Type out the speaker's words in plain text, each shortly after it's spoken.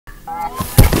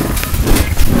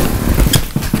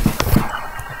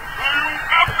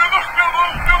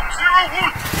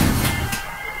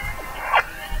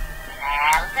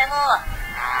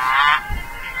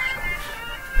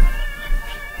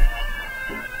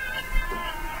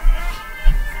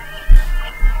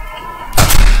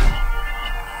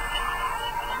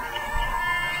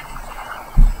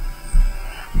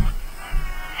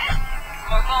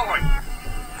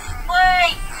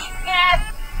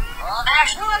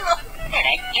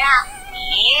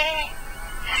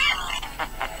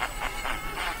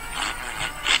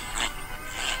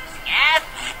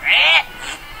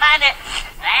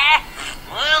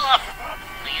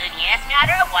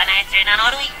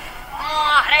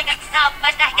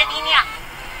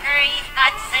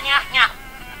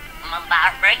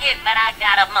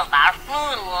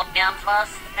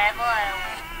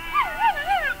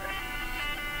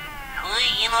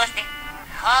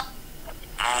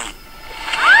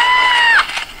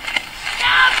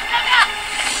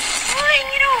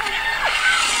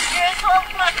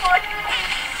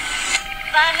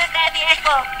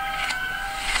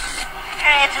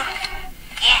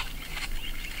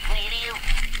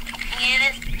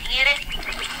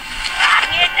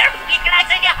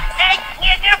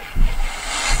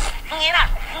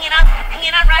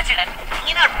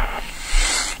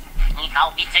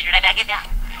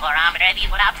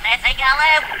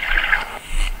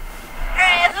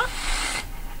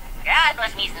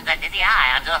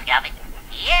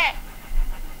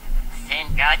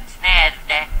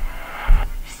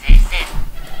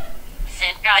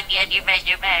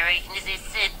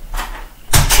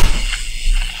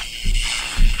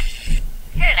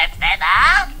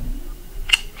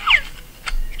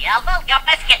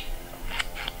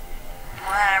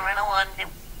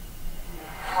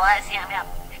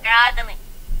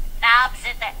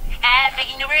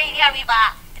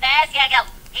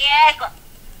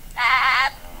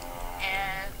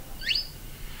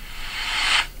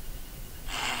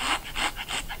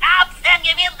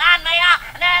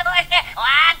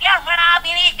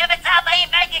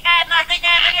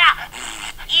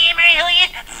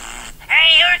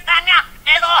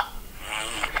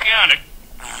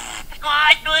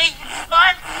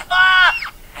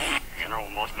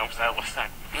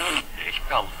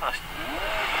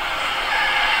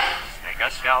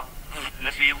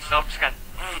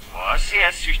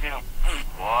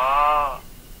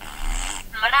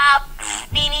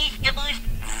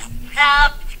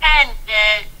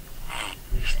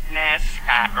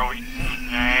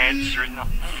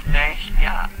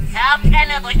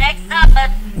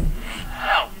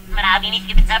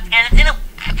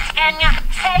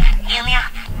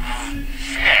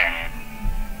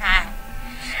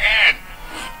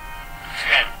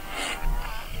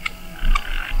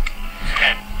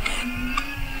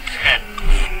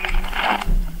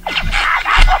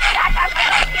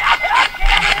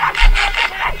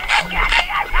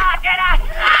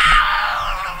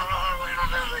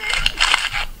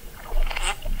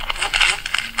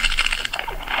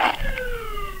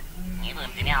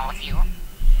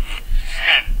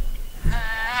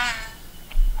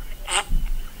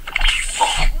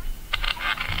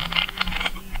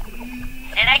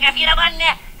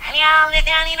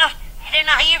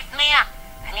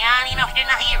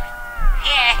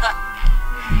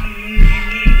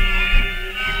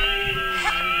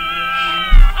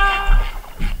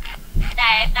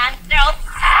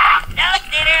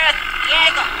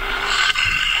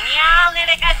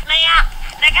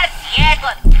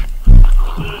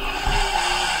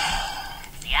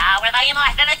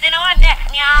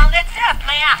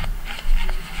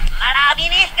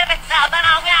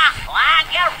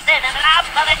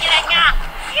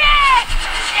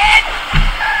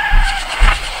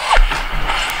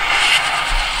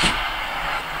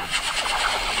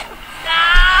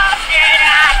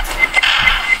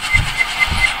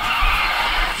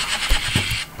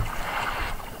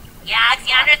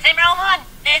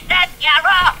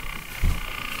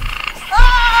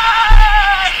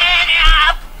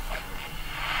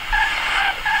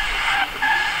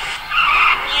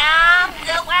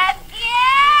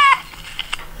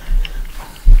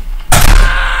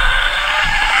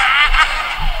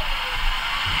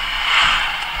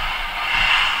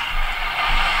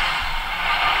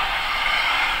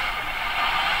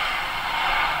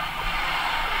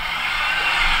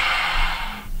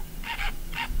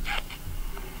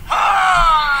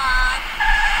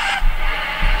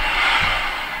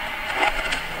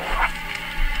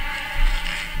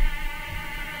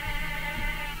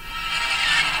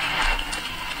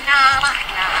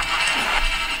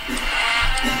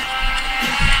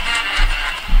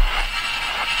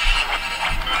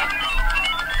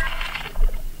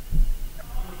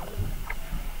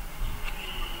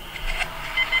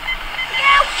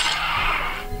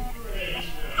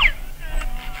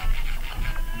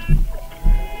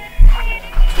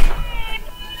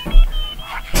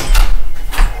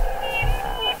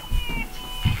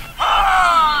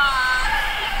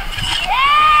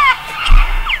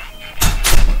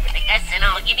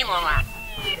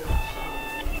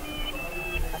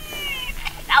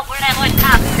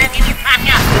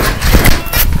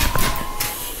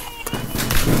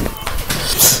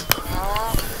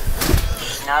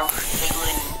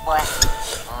boy.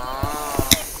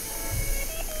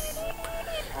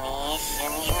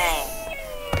 Sini nih.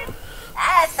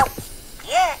 So,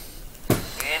 yeah.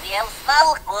 Trivial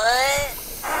folk, boy.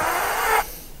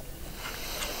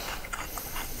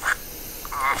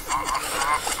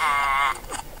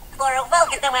 Puro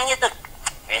folk ito mga ito.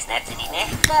 First na sini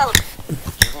nih. Folk.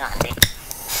 Yung nga, hindi.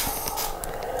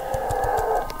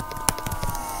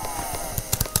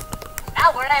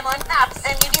 We're on top,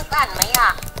 send you can me,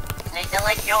 yeah. Need to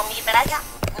let you me, but I got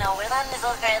no, we're on this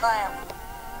okay, though.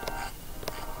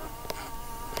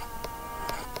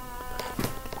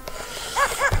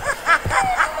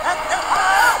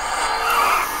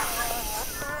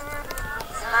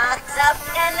 Smokes up,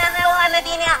 and then I want to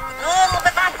dinner. Little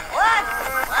bit back. What?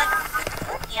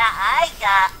 Yeah, I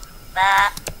got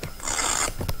that.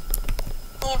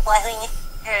 Boy,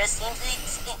 her seems to be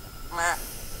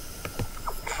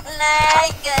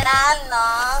like it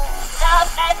along,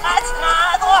 just like that's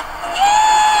not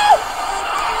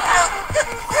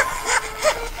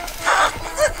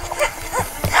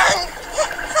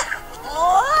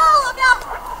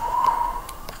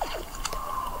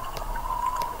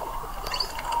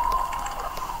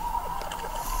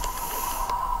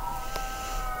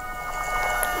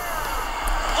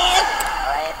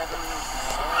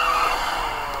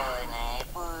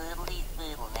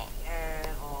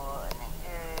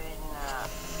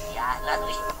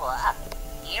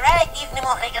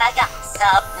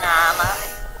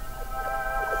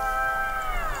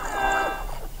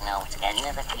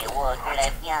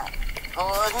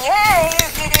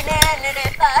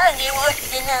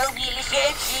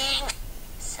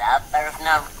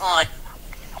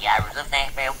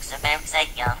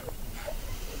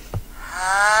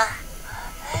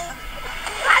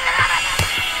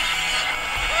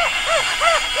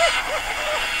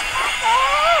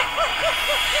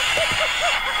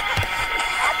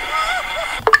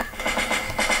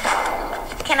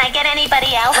Can I get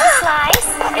anybody else a slice?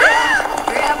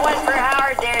 Grab one for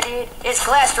Howard there, dude. His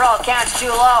cholesterol count's too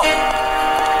low.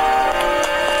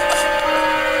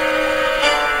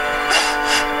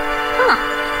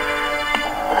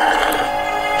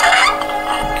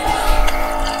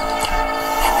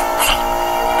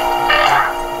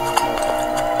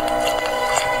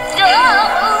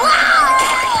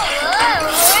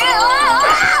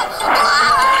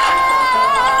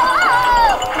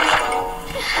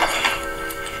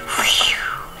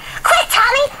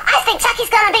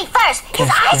 His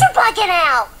eyes are bugging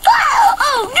out.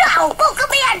 Oh no! Pull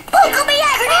me in! Pull me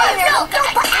in! No!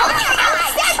 Don't put out!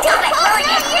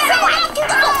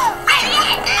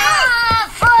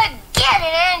 Forget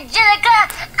it, Angelica.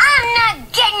 I'm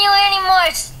not getting you any more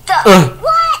stuff.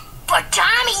 What? But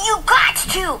Tommy, you got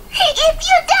to. If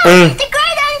you don't, the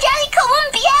great Angelica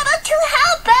won't be able to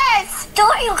help us.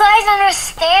 Don't you guys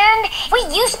understand? We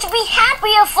used to be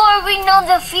happy before we know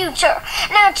the future.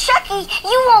 Now, Chucky,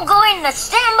 you won't go in the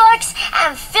sandbox,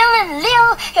 and Phil and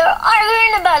Lil, you're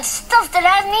arguing about stuff that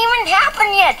hasn't even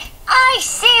happened yet. I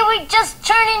say we just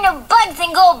turn into bugs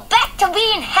and go back to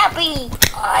being happy.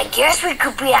 I guess we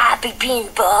could be happy being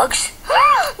bugs.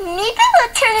 Maybe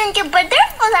we'll turn into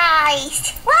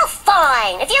butterflies. Well,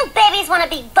 fine. If you babies want to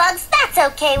be bugs, that's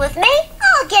okay with me.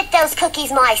 I'll get those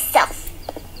cookies myself.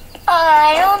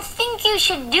 I don't think you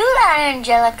should do that,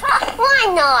 Angelica.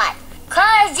 Why not?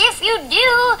 'Cause if you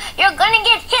do, you're gonna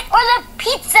get hit with a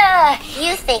pizza.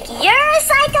 You think you're a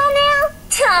psycho now?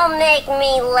 Don't make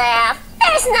me laugh.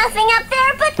 There's nothing up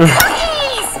there but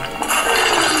cookies.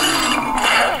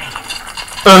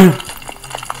 Oh,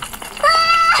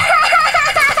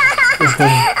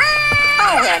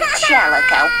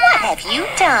 Angelica, what have you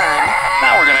done?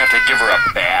 Now we're gonna have to give her a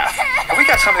bath. Have we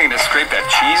got something to scrape that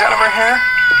cheese out of her hair?